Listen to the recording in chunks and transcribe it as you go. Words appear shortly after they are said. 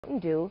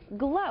Do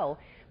glow.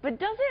 But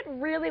does it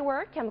really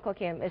work? Chemical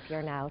Kim is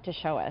here now to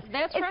show us.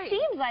 That's right. It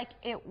seems like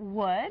it would.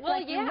 Well,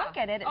 like yeah, you look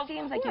at it, it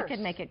seems like you could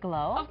make it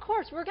glow. Of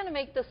course, we're going to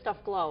make this stuff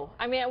glow.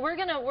 I mean, we're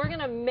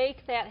gonna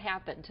make that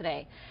happen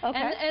today. Okay.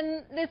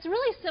 And it's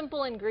really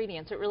simple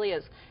ingredients. It really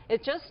is.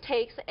 It just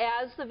takes,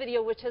 as the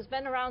video, which has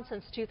been around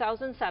since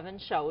 2007,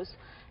 shows,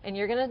 and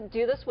you're going to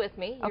do this with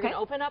me. You're going to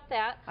open up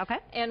that. Okay.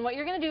 And what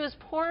you're going to do is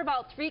pour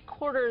about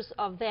 3/4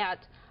 of that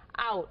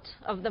out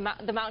of the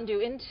Mountain Dew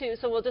into,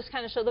 so we'll just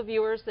kind of show the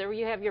viewers, there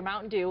you have your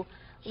Mountain Dew.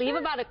 Sure. Leave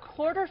about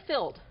 1/4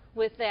 filled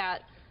with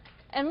that.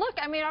 And look,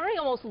 I mean, it already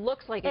almost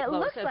looks like it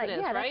glows, looks like, it is,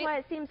 yeah, right? that's why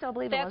it seems so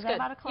believable. That's is that good.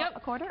 about a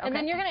quarter? Okay. And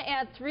then you're going to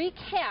add 3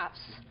 caps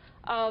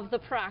of the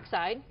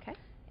peroxide. Okay.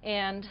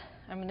 And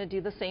I'm going to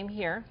do the same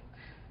here.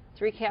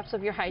 3 caps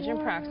of your hydrogen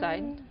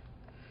peroxide.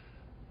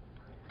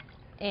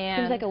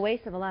 And seems like a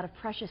waste of a lot of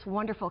precious,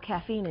 wonderful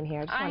caffeine in here.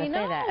 I just want to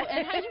say that.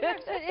 And hydrogen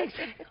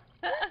peroxide,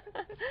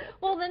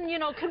 well, then, you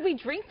know, could we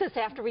drink this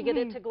after we get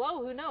it to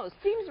glow? Who knows?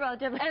 Seems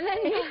relatively. And then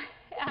you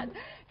add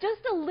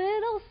just a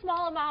little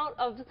small amount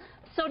of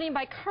sodium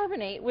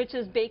bicarbonate, which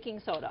is baking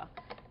soda.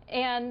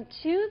 And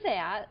to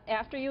that,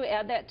 after you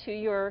add that to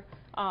your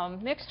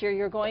mixture,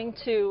 you're going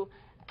to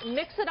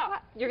mix it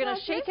up. You're going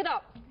to shake it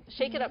up.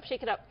 Shake it up,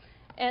 shake it up.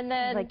 And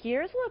then... like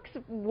yours looks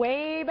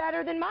way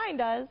better than mine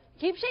does.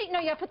 Keep shaking. No,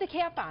 you got to put the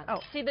cap on. Oh.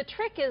 See, the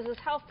trick is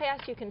how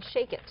fast you can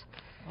shake it.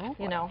 Oh,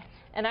 you know.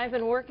 And I've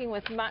been working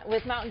with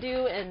Mountain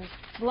Dew and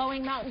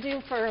blowing Mountain Dew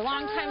for a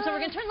long time, so we're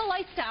going to turn the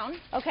lights down.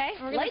 Okay.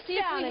 And we're going to see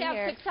if we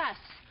have success.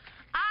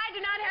 I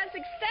do not have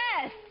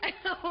success.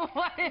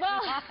 What is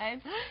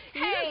mine?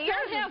 Hey,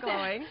 yours is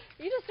glowing.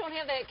 You just don't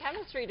have that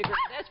chemistry degree.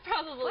 That's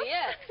probably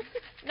it.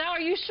 Now, are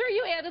you sure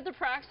you added the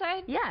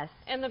peroxide? Yes.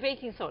 And the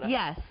baking soda?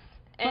 Yes.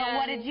 But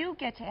what did you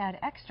get to add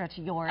extra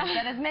to yours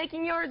that is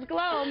making yours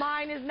glow?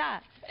 Mine is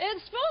not.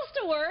 It's supposed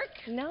to work.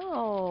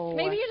 No.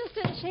 Maybe you just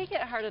didn't shake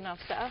it hard enough,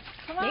 Steph.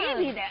 Come on.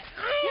 Maybe that.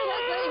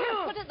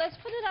 Let's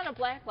put it on a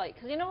black light,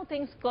 because you know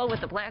things glow with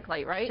the black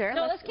light, right? Sure.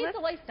 No, let's keep the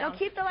lights down. No,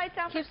 keep the lights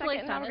down for a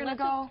second. Now we're going to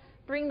go.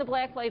 Bring the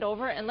black light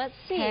over, and let's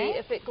see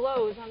if it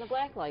glows on the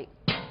black light.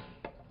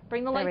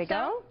 Bring the lights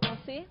down. We'll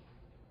see.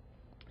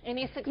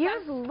 Any success?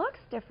 Yours looks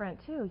different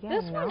too. Yeah.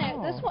 This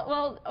one.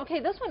 Well, okay,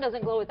 this one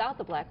doesn't glow without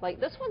the black light.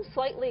 This one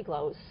slightly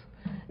glows.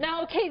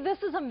 Now, okay,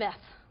 this is a myth.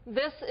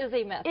 This is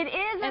a myth. It is a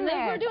myth. And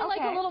then we're doing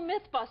like a little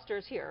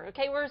Mythbusters here.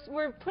 Okay,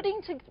 we're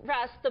putting to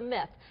rest the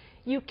myth.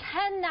 You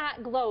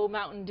cannot glow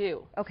Mountain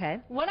Dew. Okay.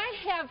 What I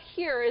have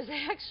here is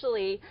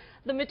actually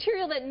the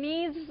material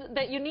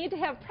that you need to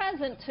have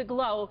present to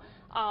glow,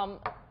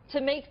 to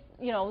make,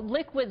 you know,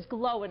 liquids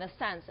glow in a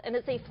sense, and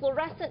it's a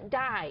fluorescent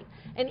dye.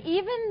 And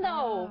even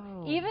though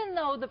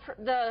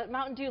the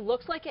Mountain Dew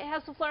looks like it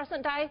has the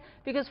fluorescent dye,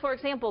 because for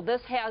example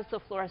this has the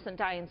fluorescent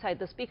dye inside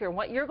the speaker,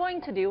 what you're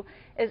going to do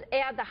is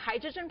add the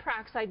hydrogen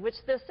peroxide, which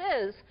this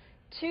is,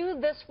 to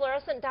this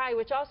fluorescent dye,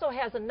 which also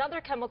has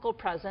another chemical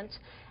present,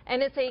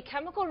 and it's a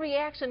chemical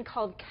reaction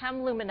called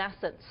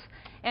chemiluminescence.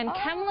 And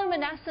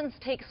chemiluminescence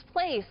takes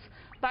place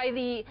by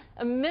the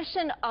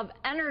emission of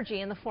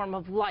energy in the form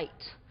of light.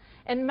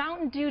 And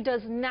Mountain Dew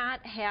does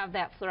not have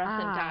that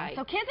fluorescent dye.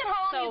 So kids at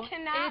home, you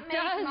cannot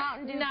make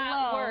Mountain Dew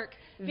glow work.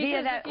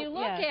 Because if you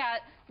look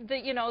at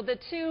the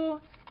two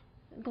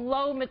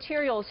glow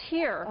materials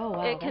here,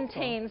 it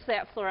contains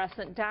that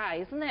fluorescent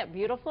dye. Isn't that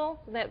beautiful?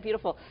 Isn't that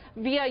beautiful?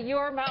 Via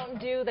your Mountain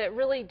Dew that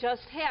really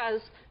just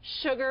has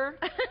sugar,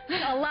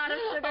 a lot of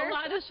sugar, a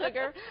lot of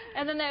sugar,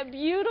 and then that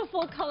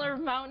beautiful color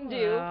of Mountain Dew.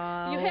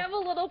 You have a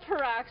little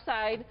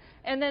peroxide,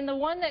 and then the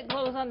one that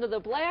glows under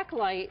the black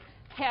light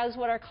has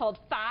what are called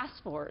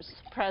phosphors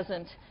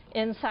present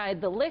inside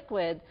the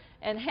liquid,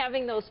 and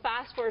having those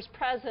phosphors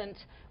present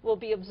will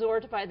be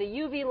absorbed by the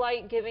UV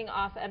light, giving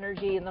off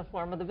energy in the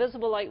form of the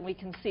visible light, and we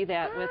can see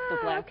that with the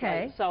black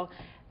light. So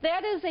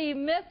that is a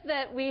myth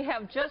that we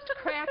have just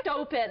cracked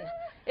open.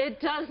 It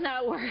does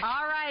not work.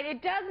 All right,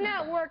 it does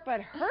not work,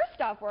 but her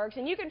stuff works,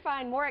 and you can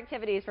find more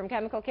activities from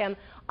Chemical Kim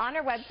on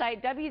our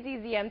website,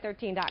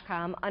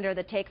 WZZM13.com, under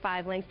the Take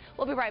 5 links.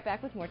 We'll be right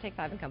back with more Take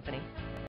 5 and Company.